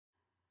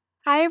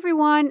Hi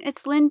everyone,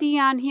 it's Lynn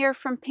Dion here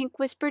from Pink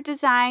Whisper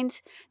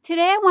Designs.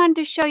 Today I wanted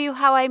to show you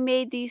how I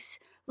made these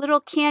little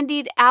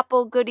candied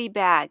apple goodie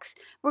bags.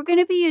 We're going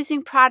to be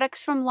using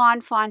products from Lawn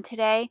Fawn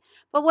today,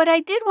 but what I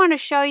did want to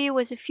show you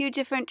was a few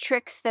different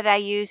tricks that I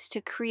used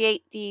to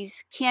create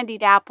these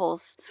candied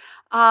apples.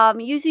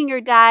 Using your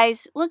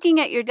dies,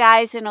 looking at your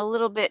dies in a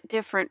little bit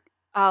different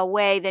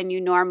way than you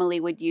normally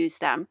would use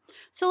them.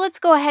 So let's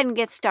go ahead and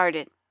get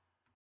started.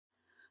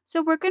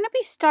 So we're going to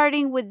be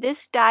starting with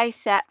this die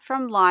set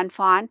from Lawn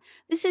Fawn.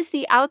 This is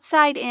the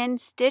outside in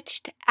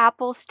stitched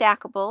apple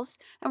stackables,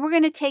 and we're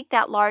going to take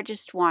that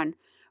largest one.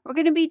 We're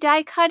going to be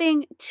die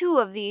cutting 2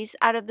 of these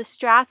out of the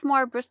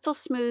Strathmore Bristol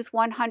Smooth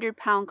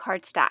 100-pound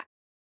cardstock.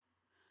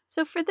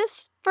 So for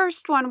this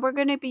first one, we're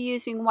going to be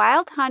using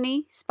wild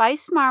honey,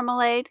 spiced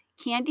marmalade,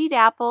 candied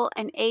apple,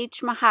 and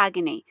aged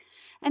mahogany.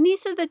 And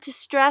these are the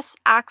Distress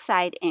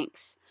Oxide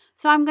inks.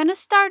 So I'm going to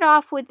start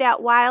off with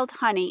that wild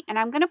honey, and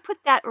I'm going to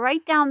put that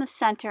right down the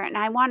center, and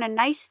I want a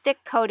nice thick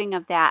coating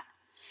of that.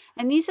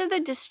 And these are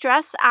the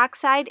Distress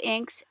Oxide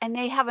inks, and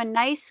they have a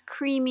nice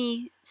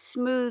creamy,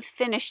 smooth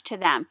finish to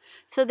them.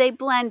 So they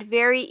blend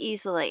very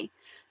easily.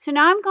 So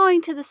now I'm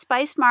going to the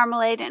spiced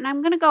marmalade, and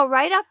I'm going to go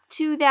right up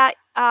to that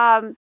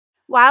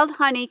wild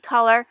honey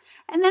color,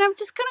 and then I'm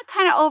just going to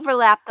kind of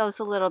overlap those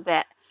a little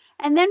bit.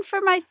 And then for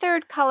my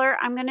third color,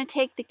 I'm going to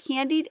take the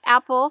candied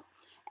apple,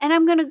 and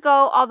I'm going to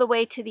go all the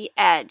way to the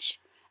edge.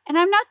 And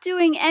I'm not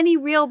doing any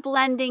real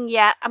blending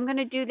yet. I'm going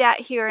to do that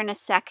here in a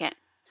second.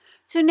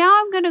 So now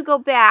I'm going to go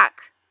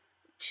back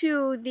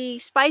to the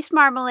spice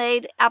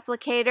marmalade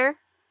applicator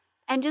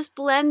and just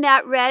blend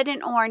that red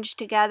and orange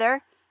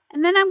together.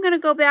 And then I'm going to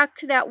go back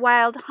to that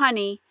wild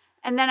honey,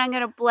 and then I'm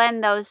going to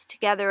blend those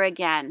together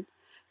again.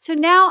 So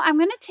now I'm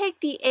going to take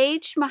the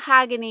aged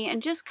mahogany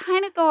and just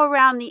kind of go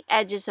around the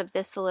edges of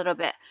this a little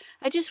bit.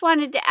 I just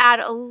wanted to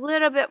add a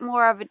little bit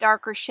more of a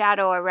darker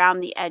shadow around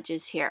the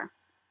edges here.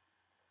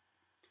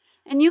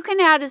 And you can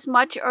add as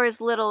much or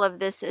as little of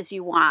this as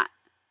you want.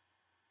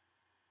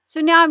 So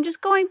now I'm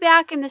just going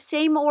back in the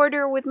same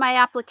order with my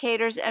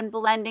applicators and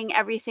blending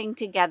everything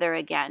together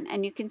again.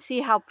 And you can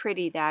see how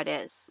pretty that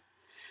is.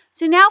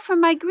 So now for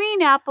my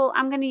green apple,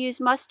 I'm going to use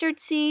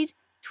mustard seed,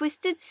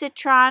 twisted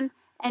citron,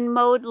 and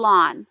mowed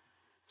lawn.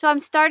 So I'm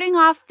starting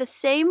off the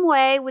same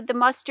way with the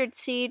mustard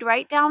seed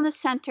right down the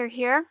center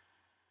here.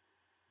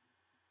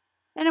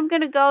 Then I'm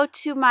going to go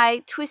to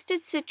my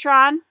twisted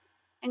citron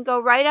and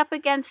go right up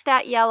against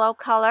that yellow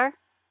color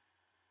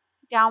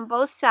down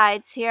both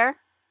sides here.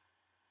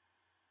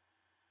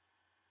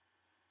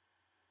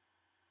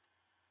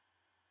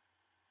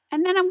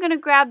 And then I'm going to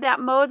grab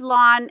that mowed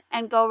lawn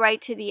and go right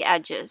to the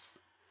edges.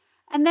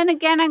 And then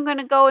again, I'm going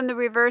to go in the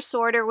reverse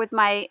order with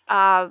my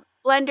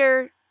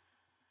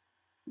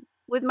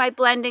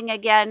blending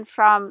again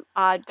from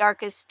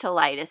darkest to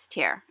lightest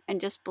here,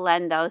 and just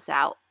blend those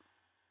out.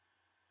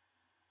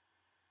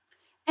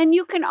 And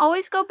you can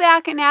always go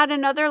back and add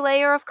another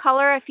layer of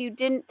color if you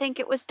didn't think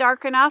it was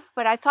dark enough,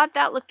 but I thought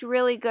that looked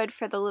really good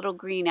for the little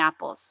green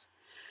apples.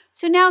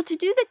 So now to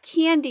do the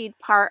candied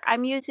part,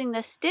 I'm using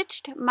the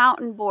stitched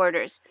mountain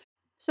borders.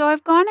 So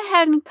I've gone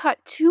ahead and cut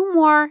 2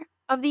 more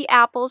of the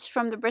apples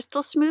from the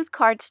Bristol Smooth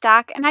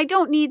cardstock, and I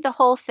don't need the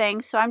whole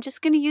thing, so I'm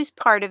just going to use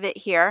part of it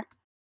here.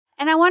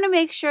 And I want to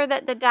make sure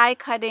that the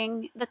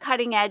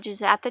cutting edge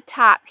is at the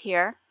top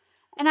here.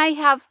 And I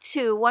have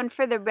 2, one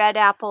for the red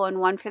apple and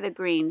one for the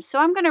green. So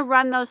I'm going to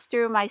run those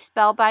through my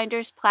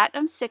Spellbinders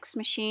Platinum 6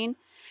 machine.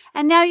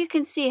 And now you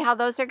can see how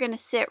those are going to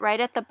sit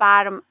right at the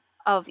bottom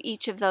of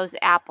each of those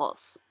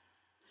apples.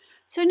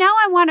 So now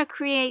I want to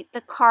create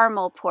the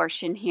caramel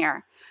portion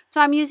here. So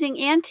I'm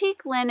using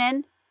antique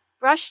linen,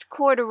 brushed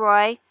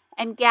corduroy,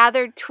 and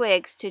gathered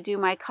twigs to do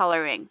my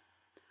coloring.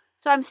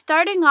 So I'm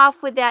starting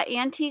off with that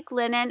antique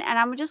linen, and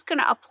I'm just going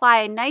to apply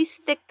a nice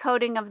thick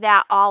coating of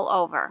that all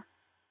over.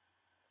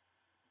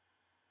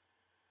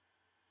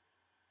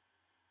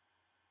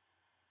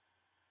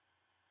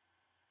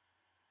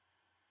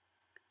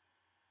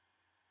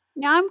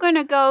 Now I'm going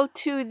to go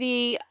to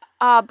the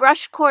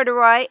brushed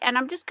corduroy, and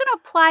I'm just going to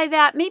apply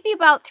that maybe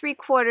about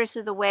 3/4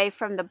 of the way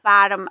from the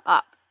bottom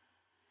up.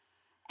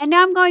 And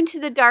now I'm going to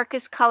the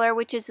darkest color,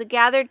 which is the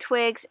gathered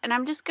twigs, and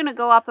I'm just going to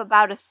go up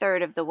about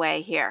 1/3 of the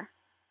way here.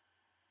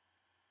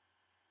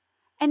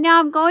 And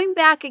now I'm going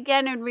back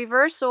again in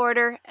reverse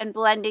order and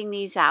blending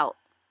these out.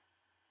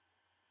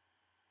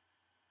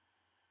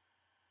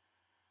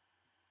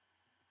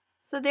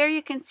 So there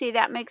you can see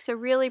that makes a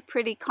really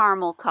pretty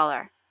caramel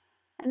color.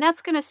 And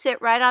that's going to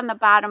sit right on the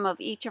bottom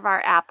of each of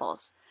our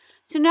apples.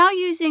 So now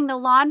using the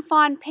Lawn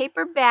Fawn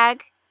paper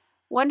bag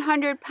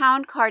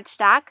 100-pound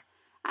cardstock,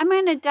 I'm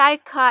going to die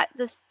cut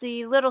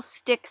the little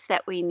sticks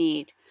that we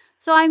need.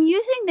 So I'm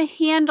using the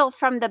handle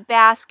from the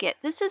basket.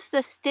 This is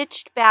the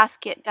stitched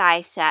basket die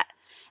set.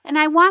 And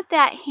I want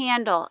that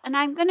handle, and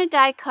I'm going to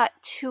die cut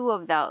 2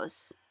 of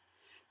those,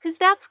 because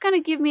that's going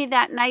to give me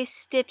that nice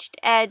stitched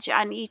edge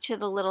on each of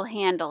the little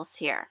handles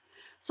here.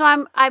 So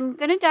I'm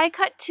going to die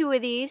cut 2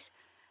 of these,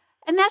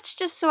 and that's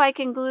just so I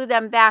can glue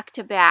them back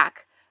to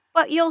back.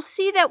 But you'll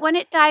see that when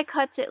it die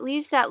cuts, it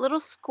leaves that little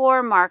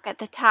score mark at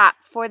the top.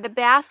 For the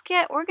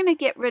basket, we're going to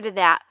get rid of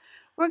that.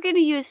 We're going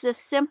to use the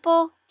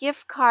simple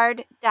gift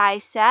card die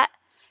set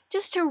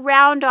just to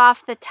round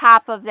off the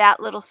top of that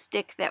little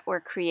stick that we're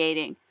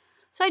creating.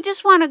 So I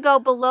just want to go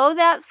below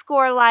that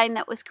score line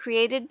that was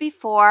created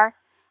before.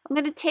 I'm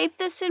going to tape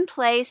this in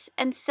place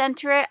and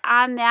center it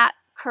on that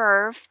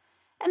curve.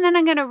 And then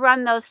I'm going to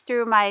run those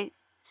through my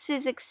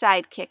Sizzix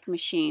Sidekick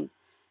machine.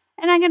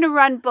 And I'm going to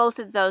run both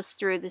of those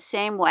through the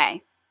same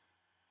way.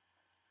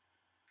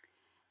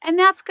 And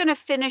that's going to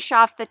finish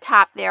off the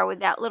top there with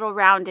that little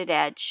rounded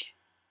edge.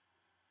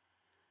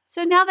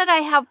 So now that I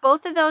have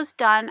both of those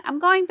done, I'm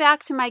going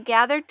back to my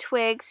gathered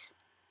twigs,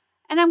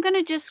 and I'm going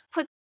to just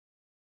put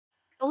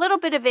a little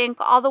bit of ink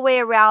all the way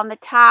around the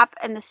top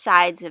and the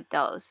sides of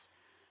those,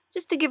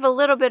 just to give a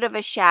little bit of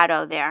a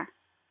shadow there,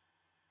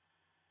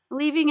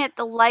 leaving it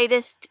the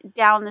lightest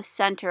down the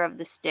center of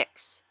the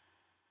sticks.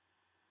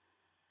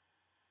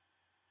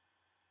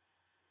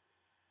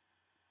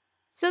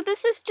 So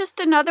this is just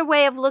another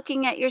way of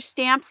looking at your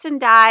stamps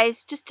and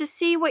dies, just to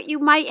see what you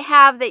might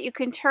have that you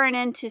can turn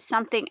into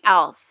something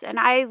else. And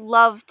I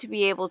love to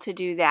be able to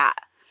do that.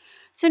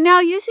 So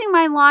now, using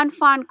my Lawn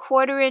Fawn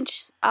 1/4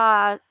 inch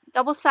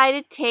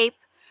double-sided tape,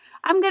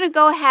 I'm going to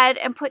go ahead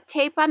and put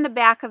tape on the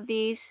back of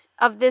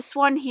this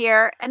one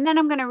here, and then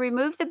I'm going to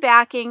remove the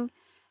backing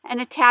and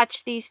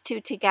attach these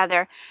two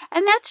together.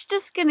 And that's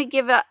just going to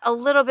give a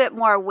little bit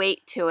more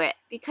weight to it,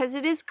 because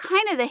it is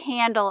kind of the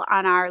handle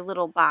on our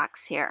little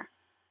box here.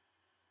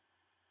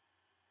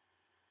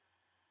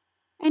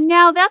 And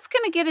now that's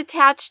going to get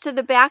attached to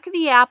the back of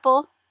the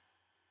apple.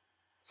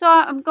 So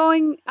I'm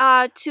going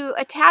to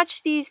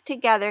attach these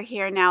together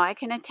here now. I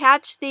can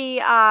attach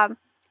the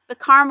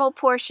caramel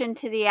portion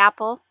to the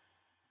apple.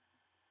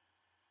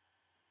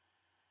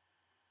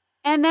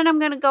 And then I'm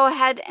going to go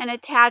ahead and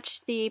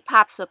attach the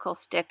popsicle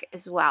stick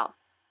as well.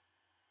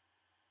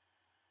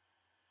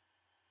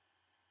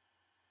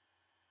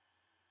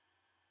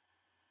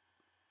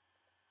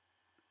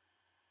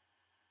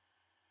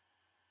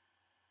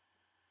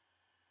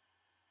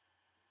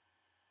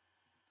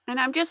 And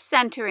I'm just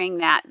centering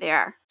that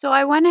there. So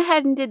I went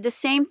ahead and did the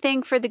same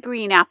thing for the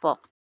green apple.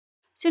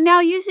 So now,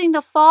 using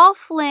the Fall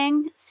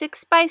Fling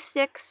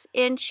 6x6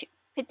 inch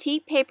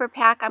petite paper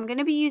pack, I'm going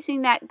to be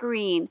using that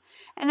green.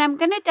 And I'm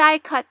going to die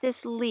cut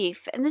this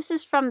leaf. And this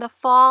is from the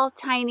Fall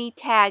Tiny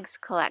Tags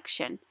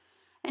collection.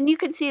 And you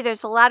can see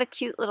there's a lot of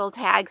cute little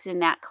tags in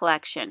that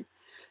collection.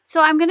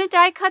 So I'm going to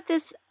die cut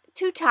this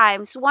 2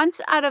 times, once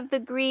out of the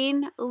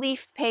green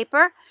leaf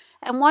paper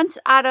and once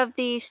out of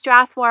the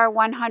Strathmore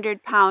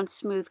 100-pound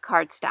smooth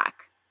cardstock.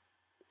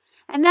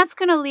 And that's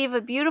going to leave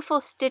a beautiful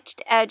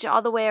stitched edge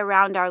all the way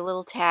around our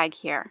little tag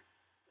here.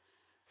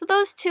 So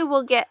those two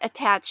will get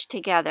attached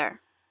together.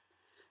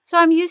 So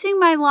I'm using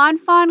my Lawn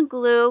Fawn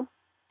glue,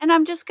 and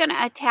I'm just going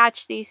to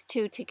attach these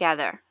two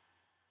together.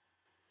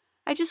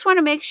 I just want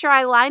to make sure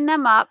I line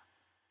them up.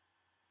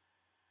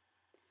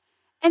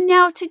 And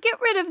now, to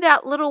get rid of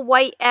that little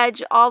white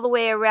edge all the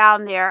way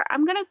around there,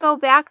 I'm going to go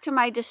back to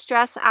my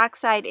Distress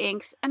Oxide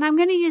inks, and I'm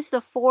going to use the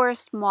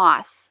Forest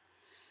Moss.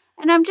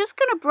 And I'm just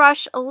going to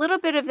brush a little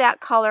bit of that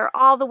color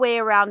all the way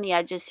around the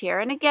edges here.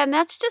 And again,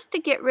 that's just to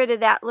get rid of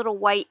that little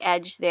white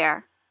edge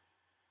there.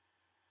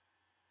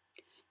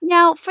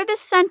 Now, for the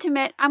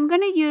sentiment, I'm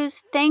going to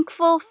use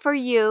Thankful for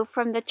You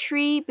from the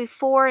Tree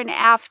Before and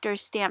After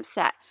stamp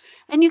set.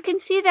 And you can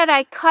see that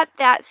I cut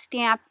that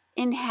stamp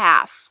in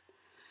half.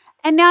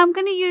 And now I'm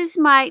going to use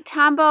my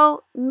Tombow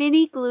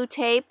mini glue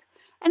tape,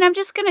 and I'm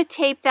just going to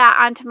tape that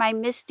onto my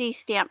Misty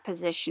stamp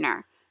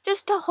positioner,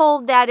 just to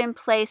hold that in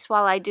place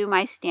while I do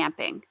my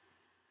stamping.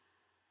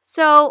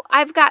 So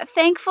I've got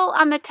Thankful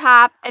on the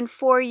top and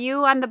For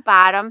You on the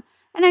bottom,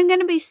 and I'm going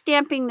to be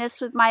stamping this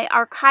with my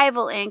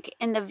archival ink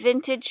in the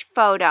Vintage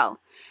Photo.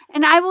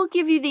 And I will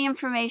give you the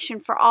information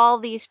for all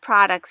these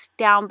products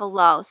down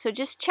below, so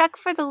just check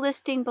for the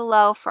listing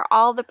below for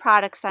all the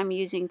products I'm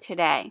using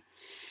today.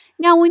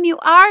 Now, when you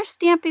are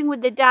stamping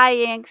with the dye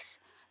inks,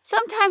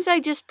 sometimes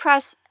I just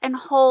press and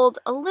hold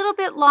a little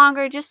bit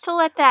longer just to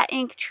let that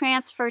ink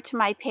transfer to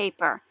my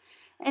paper.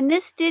 And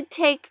this did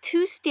take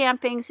 2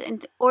 stampings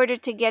in order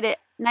to get it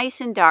nice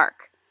and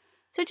dark.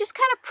 So just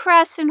kind of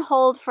press and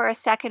hold for a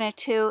second or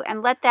two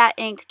and let that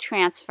ink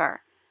transfer.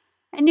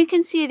 And you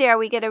can see there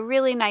we get a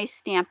really nice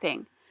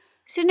stamping.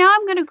 So now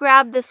I'm going to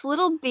grab this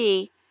little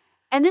bee,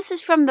 and this is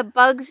from the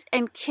Bugs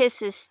and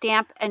Kisses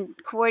stamp and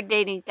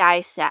coordinating die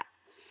set.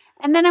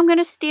 And then I'm going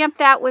to stamp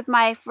that with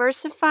my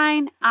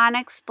VersaFine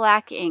Onyx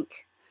Black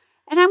ink.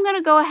 And I'm going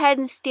to go ahead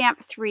and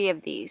stamp 3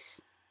 of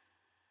these.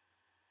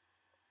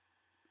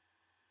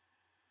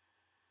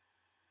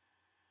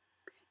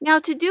 Now,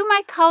 to do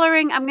my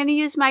coloring, I'm going to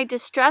use my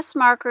Distress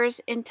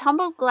markers in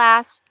Tumbled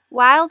Glass,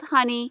 Wild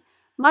Honey,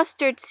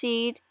 Mustard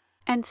Seed,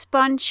 and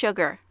Spun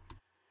Sugar.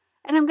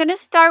 And I'm going to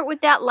start with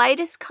that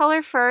lightest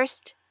color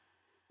first.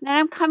 Then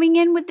I'm coming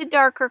in with the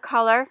darker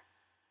color,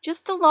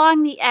 just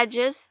along the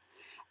edges.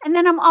 And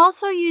then I'm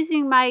also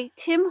using my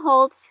Tim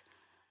Holtz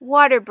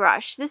water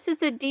brush. This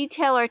is a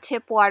detailer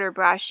tip water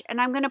brush,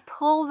 and I'm going to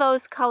pull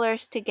those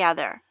colors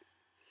together.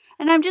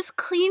 And I'm just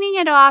cleaning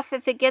it off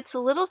if it gets a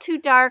little too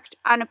dark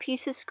on a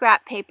piece of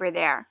scrap paper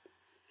there.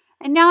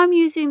 And now I'm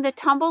using the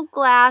tumbled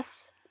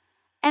glass,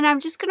 and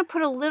I'm just going to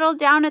put a little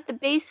down at the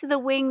base of the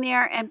wing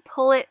there and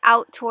pull it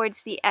out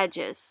towards the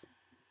edges.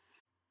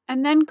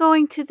 And then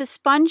going to the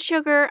spun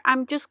sugar,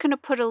 I'm just going to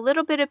put a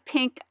little bit of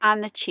pink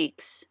on the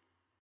cheeks.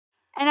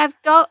 And I've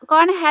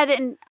gone ahead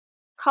and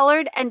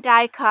colored and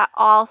die cut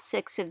all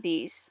 6 of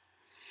these.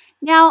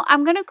 Now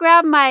I'm going to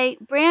grab my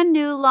brand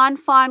new Lawn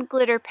Fawn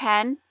glitter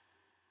pen,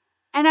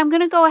 and I'm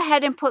going to go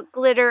ahead and put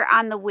glitter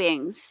on the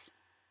wings.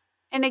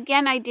 And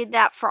again, I did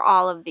that for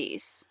all of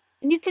these.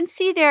 And you can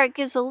see there it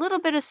gives a little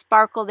bit of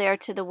sparkle there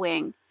to the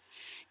wing.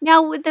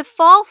 Now with the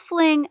Fall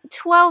Fling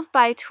 12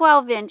 by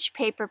 12 inch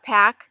paper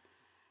pack,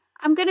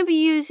 I'm going to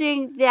be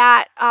using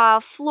that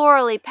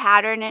florally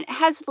pattern, and it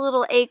has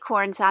little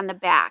acorns on the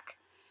back.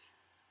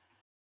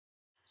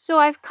 So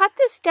I've cut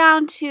this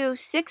down to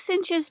 6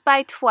 inches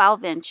by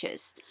 12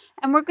 inches.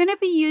 And we're going to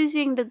be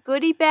using the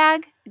Goodie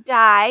bag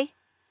die,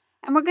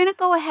 and we're going to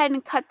go ahead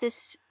and cut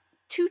this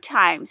 2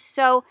 times.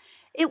 So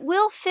it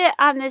will fit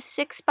on this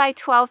 6 by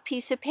 12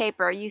 piece of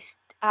paper. You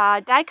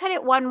die cut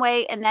it one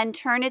way and then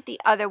turn it the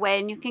other way,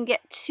 and you can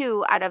get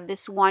 2 out of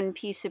this one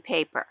piece of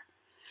paper.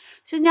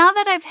 So now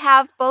that I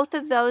have both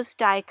of those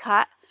die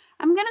cut,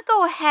 I'm going to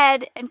go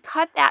ahead and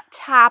cut that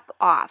top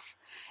off.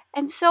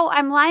 And so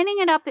I'm lining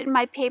it up in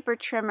my paper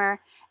trimmer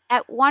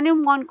at 1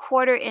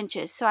 1/4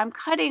 inches. So I'm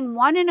cutting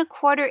 1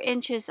 1/4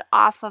 inches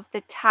off of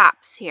the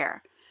tops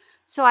here.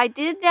 So I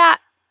did that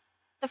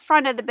the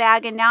front of the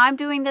bag, and now I'm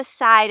doing the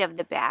side of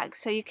the bag.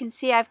 So you can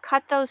see I've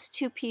cut those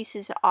 2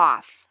 pieces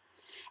off.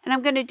 And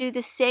I'm going to do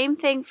the same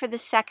thing for the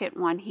second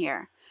one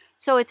here.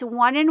 So it's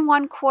 1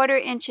 1/4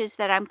 inches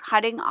that I'm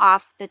cutting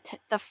off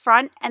the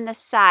front and the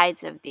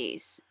sides of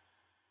these.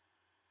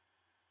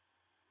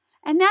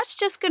 And that's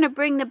just going to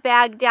bring the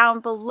bag down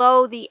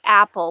below the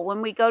apple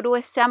when we go to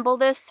assemble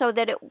this, so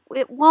that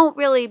it won't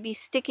really be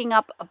sticking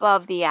up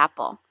above the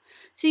apple.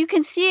 So you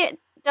can see it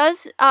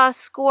does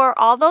score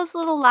all those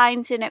little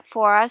lines in it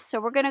for us. So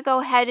we're going to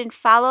go ahead and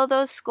follow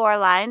those score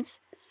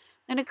lines.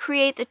 I'm going to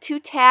create the 2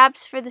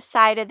 tabs for the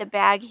side of the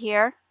bag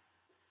here.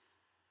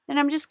 And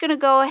I'm just going to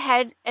go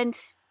ahead and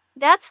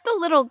that's the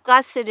little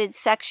gusseted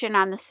section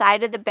on the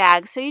side of the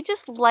bag. So you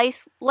just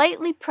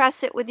lightly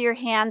press it with your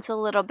hands a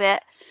little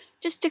bit,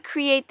 just to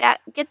create that,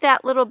 get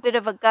that little bit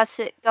of a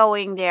gusset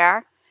going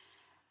there.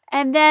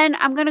 And then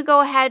I'm going to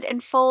go ahead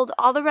and fold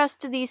all the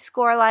rest of these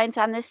score lines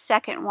on this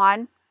second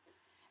one.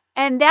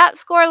 And that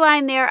score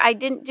line there I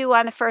didn't do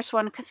on the first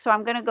one, so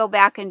I'm going to go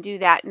back and do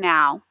that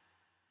now.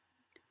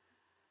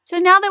 So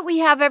now that we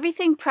have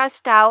everything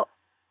pressed out,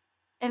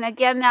 and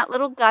again that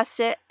little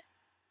gusset,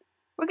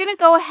 we're going to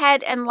go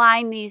ahead and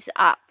line these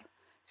up.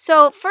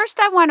 So first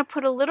I want to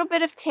put a little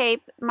bit of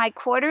tape, my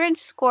 1/4 inch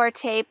score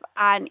tape,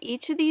 on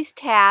each of these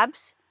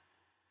tabs.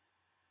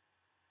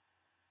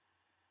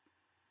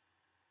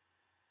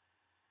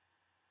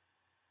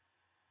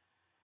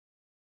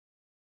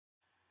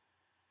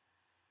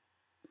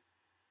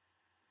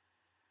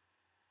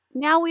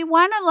 Now we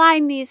want to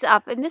line these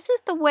up, and this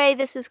is the way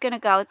this is going to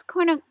go. It's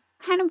going to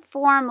kind of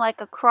form like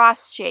a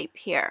cross shape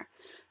here.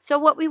 So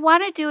what we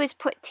want to do is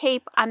put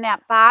tape on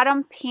that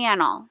bottom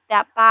panel,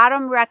 that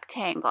bottom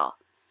rectangle.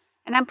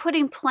 And I'm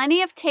putting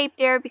plenty of tape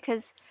there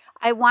because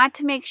I want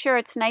to make sure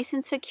it's nice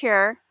and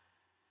secure.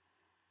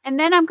 And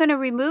then I'm going to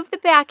remove the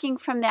backing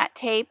from that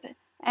tape,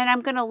 and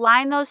I'm going to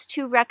line those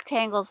 2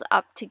 rectangles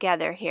up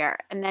together here,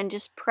 and then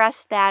just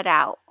press that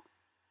out.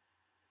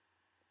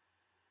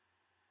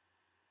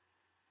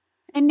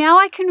 And now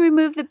I can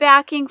remove the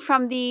backing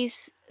from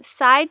these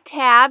side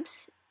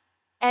tabs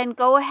and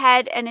go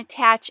ahead and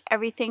attach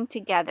everything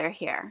together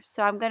here.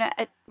 So I'm going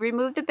to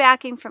remove the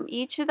backing from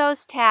each of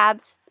those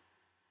tabs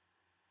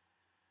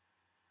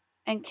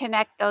and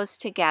connect those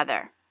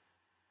together.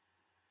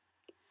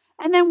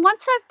 And then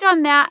once I've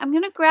done that, I'm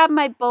going to grab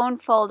my bone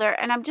folder,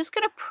 and I'm just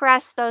going to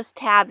press those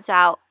tabs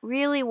out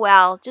really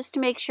well, just to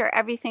make sure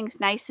everything's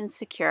nice and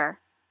secure.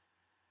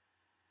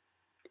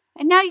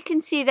 And now you can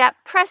see that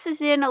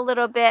presses in a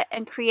little bit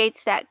and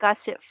creates that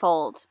gusset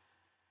fold.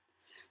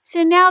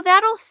 So now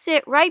that'll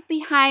sit right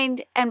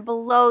behind and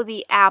below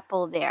the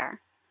apple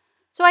there.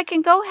 So I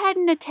can go ahead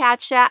and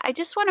attach that. I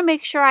just want to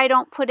make sure I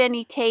don't put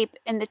any tape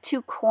in the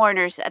 2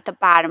 corners at the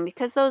bottom,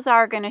 because those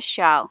are going to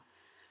show.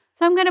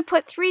 So I'm going to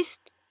put three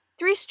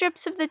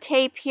strips of the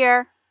tape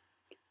here.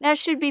 That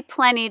should be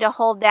plenty to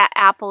hold that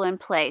apple in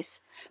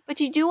place. But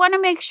you do want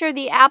to make sure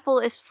the apple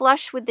is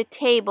flush with the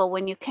table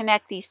when you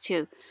connect these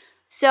 2.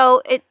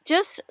 So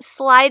just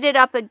slide it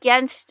up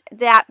against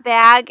that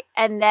bag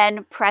and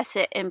then press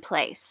it in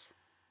place.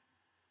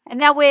 And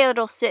that way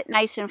it'll sit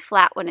nice and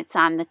flat when it's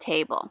on the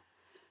table.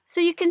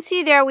 So you can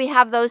see there we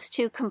have those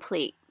 2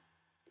 complete.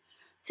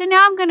 So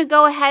now I'm going to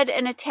go ahead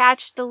and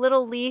attach the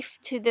little leaf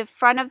to the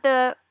front of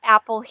the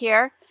apple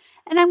here.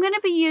 And I'm going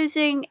to be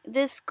using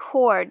this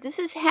cord. This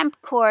is hemp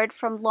cord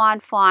from Lawn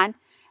Fawn,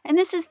 and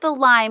this is the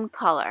lime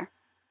color.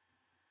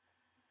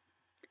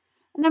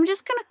 And I'm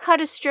just going to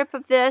cut a strip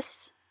of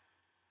this,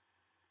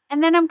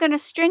 and then I'm going to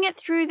string it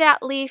through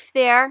that leaf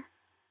there,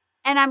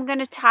 and I'm going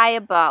to tie a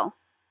bow.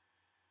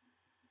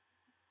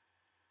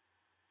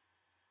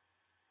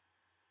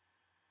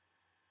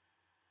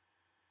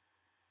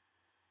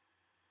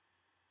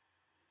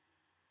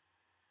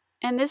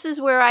 And this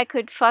is where I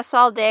could fuss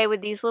all day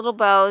with these little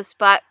bows,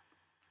 but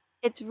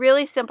it's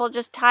really simple,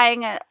 just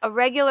tying a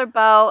regular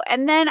bow,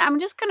 and then I'm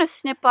just going to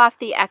snip off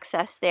the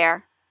excess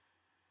there.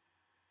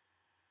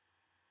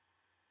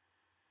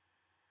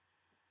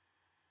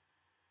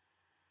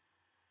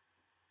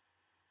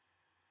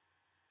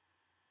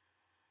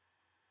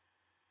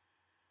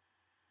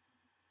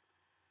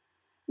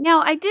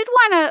 Now I did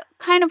want to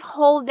kind of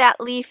hold that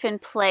leaf in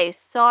place,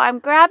 so I'm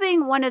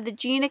grabbing one of the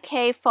Gina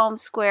K foam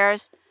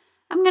squares.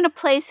 I'm going to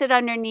place it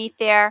underneath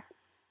there,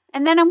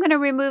 and then I'm going to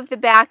remove the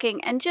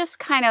backing and just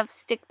kind of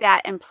stick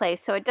that in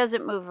place so it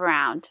doesn't move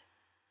around.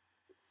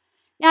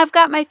 Now I've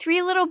got my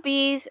 3 little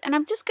bees, and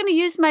I'm just going to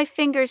use my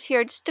fingers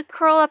here just to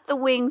curl up the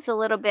wings a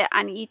little bit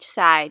on each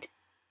side.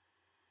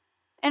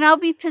 And I'll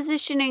be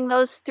positioning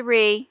those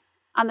 3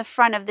 on the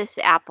front of this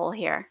apple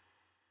here.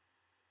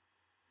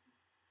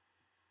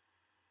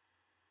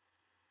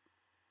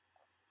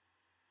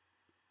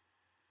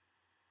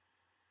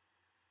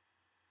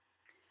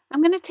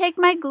 I'm going to take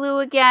my glue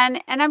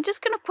again, and I'm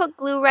just going to put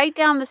glue right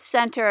down the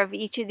center of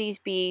each of these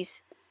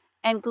bees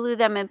and glue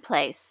them in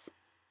place.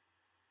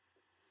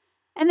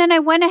 And then I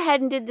went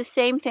ahead and did the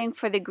same thing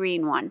for the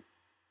green one.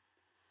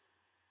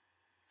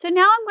 So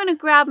now I'm going to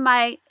grab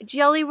my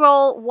Jelly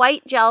Roll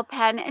white gel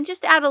pen and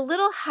just add a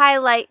little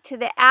highlight to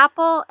the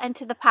apple and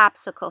to the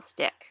popsicle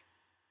stick.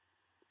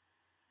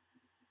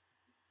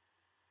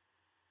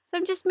 So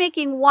I'm just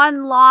making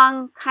one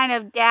long kind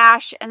of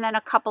dash and then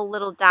a couple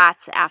little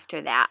dots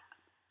after that.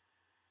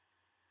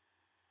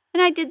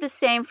 And I did the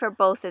same for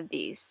both of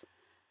these.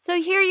 So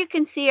here you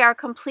can see our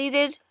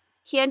completed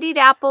Candied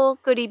Apple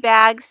goodie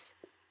bags.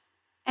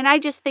 And I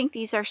just think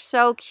these are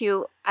so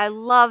cute. I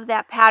love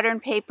that pattern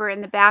paper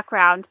in the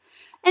background.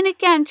 And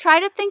again,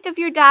 try to think of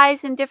your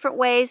dies in different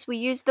ways. We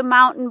used the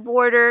mountain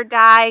border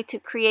die to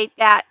create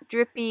that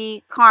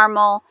drippy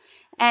caramel.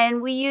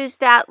 And we used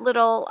that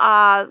little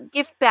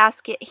gift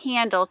basket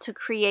handle to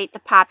create the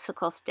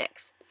popsicle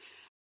sticks.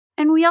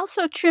 And we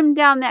also trimmed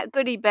down that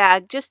goodie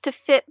bag just to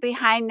fit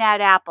behind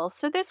that apple.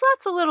 So there's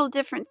lots of little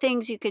different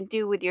things you can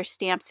do with your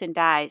stamps and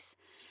dies.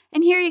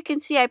 And here you can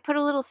see I put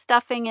a little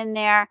stuffing in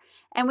there,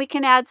 and we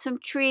can add some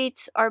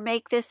treats or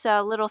make this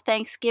a little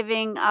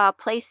Thanksgiving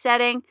place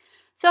setting.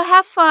 So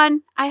have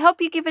fun. I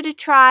hope you give it a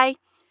try.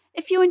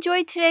 If you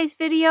enjoyed today's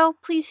video,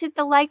 please hit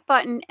the like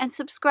button and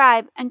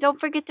subscribe. And don't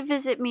forget to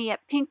visit me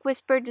at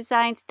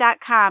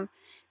pinkwhisperdesigns.com.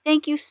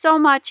 Thank you so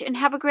much and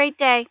have a great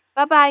day.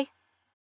 Bye-bye.